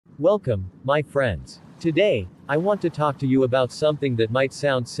Welcome, my friends. Today, I want to talk to you about something that might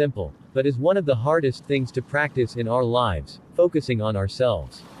sound simple, but is one of the hardest things to practice in our lives: focusing on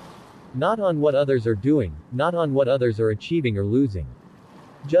ourselves. Not on what others are doing, not on what others are achieving or losing.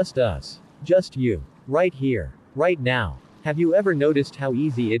 Just us. Just you. Right here. Right now. Have you ever noticed how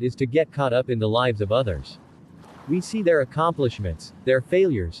easy it is to get caught up in the lives of others? We see their accomplishments, their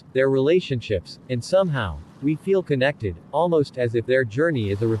failures, their relationships, and somehow, we feel connected, almost as if their journey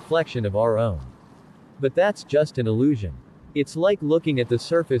is a reflection of our own. But that's just an illusion. It's like looking at the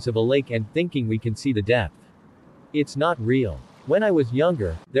surface of a lake and thinking we can see the depth. It's not real. When I was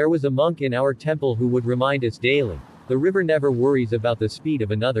younger, there was a monk in our temple who would remind us daily, the river never worries about the speed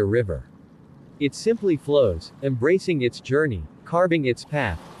of another river. It simply flows, embracing its journey, carving its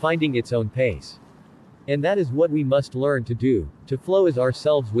path, finding its own pace. And that is what we must learn to do, to flow as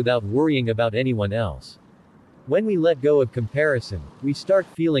ourselves without worrying about anyone else. When we let go of comparison, we start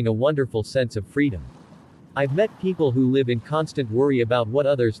feeling a wonderful sense of freedom. I've met people who live in constant worry about what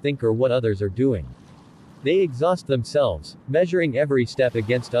others think or what others are doing. They exhaust themselves, measuring every step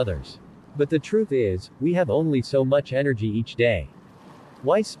against others. But the truth is, we have only so much energy each day.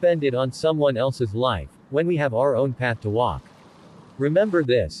 Why spend it on someone else's life, when we have our own path to walk? Remember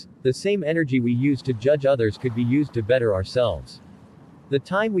this: the same energy we use to judge others could be used to better ourselves. The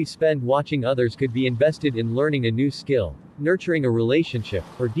time we spend watching others could be invested in learning a new skill, nurturing a relationship,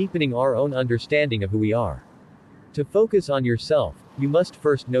 or deepening our own understanding of who we are. To focus on yourself, you must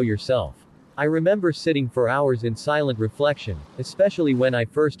first know yourself. I remember sitting for hours in silent reflection, especially when I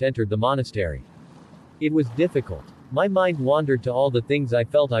first entered the monastery. It was difficult. My mind wandered to all the things I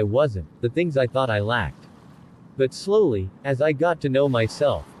felt I wasn't, the things I thought I lacked. But slowly, as I got to know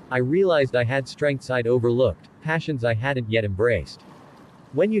myself, I realized I had strengths I'd overlooked, passions I hadn't yet embraced.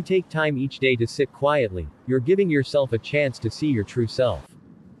 When you take time each day to sit quietly, you're giving yourself a chance to see your true self.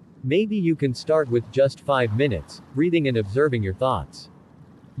 Maybe you can start with just 5 minutes, breathing and observing your thoughts.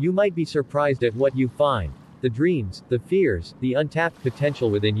 You might be surprised at what you find: the dreams, the fears, the untapped potential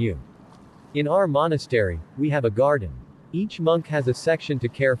within you. In our monastery, we have a garden. Each monk has a section to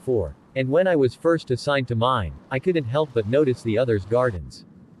care for, and when I was first assigned to mine, I couldn't help but notice the others' gardens.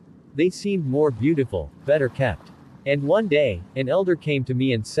 They seemed more beautiful, better kept. And one day, an elder came to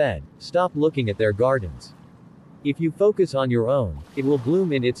me and said, "Stop looking at their gardens. If you focus on your own, it will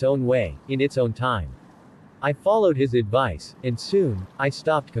bloom in its own way, in its own time." I followed his advice, and soon, I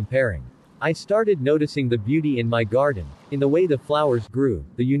stopped comparing. I started noticing the beauty in my garden, in the way the flowers grew,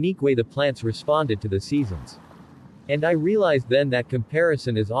 the unique way the plants responded to the seasons. And I realized then that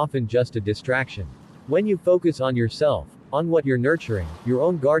comparison is often just a distraction. When you focus on yourself, on what you're nurturing, your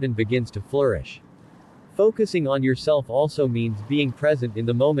own garden begins to flourish. Focusing on yourself also means being present in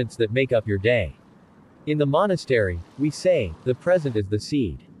the moments that make up your day. In the monastery, we say, the present is the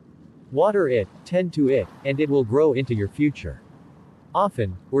seed. Water it, tend to it, and it will grow into your future.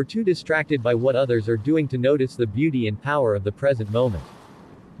 Often, we're too distracted by what others are doing to notice the beauty and power of the present moment.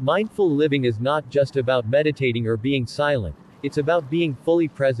 Mindful living is not just about meditating or being silent, it's about being fully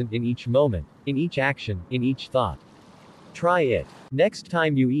present in each moment, in each action, in each thought. Try it. Next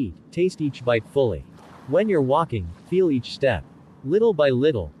time you eat, taste each bite fully. When you're walking, feel each step. Little by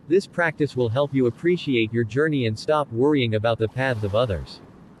little, this practice will help you appreciate your journey and stop worrying about the paths of others.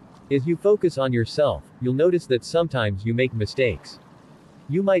 As you focus on yourself, you'll notice that sometimes you make mistakes.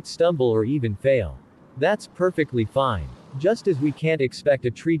 You might stumble or even fail. That's perfectly fine. Just as we can't expect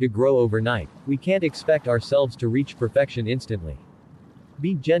a tree to grow overnight, we can't expect ourselves to reach perfection instantly.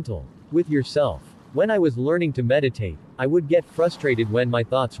 Be gentle with yourself. When I was learning to meditate, I would get frustrated when my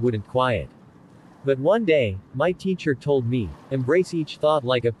thoughts wouldn't quiet. But one day, my teacher told me, embrace each thought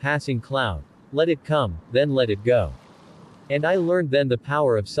like a passing cloud. Let it come, then let it go. And I learned then the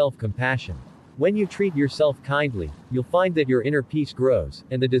power of self-compassion. When you treat yourself kindly, you'll find that your inner peace grows,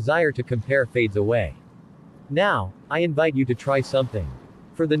 and the desire to compare fades away. Now, I invite you to try something.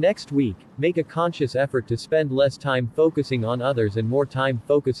 For the next week, make a conscious effort to spend less time focusing on others and more time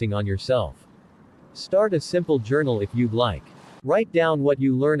focusing on yourself. Start a simple journal if you'd like. Write down what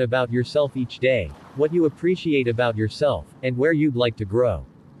you learn about yourself each day, what you appreciate about yourself, and where you'd like to grow.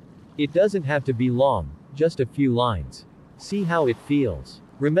 It doesn't have to be long, just a few lines. See how it feels.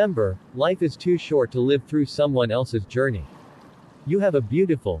 Remember, life is too short to live through someone else's journey. You have a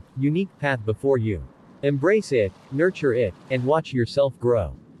beautiful, unique path before you. Embrace it, nurture it, and watch yourself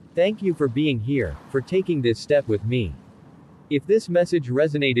grow. Thank you for being here, for taking this step with me. If this message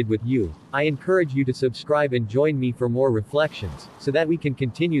resonated with you, I encourage you to subscribe and join me for more reflections, so that we can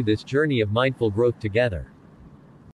continue this journey of mindful growth together.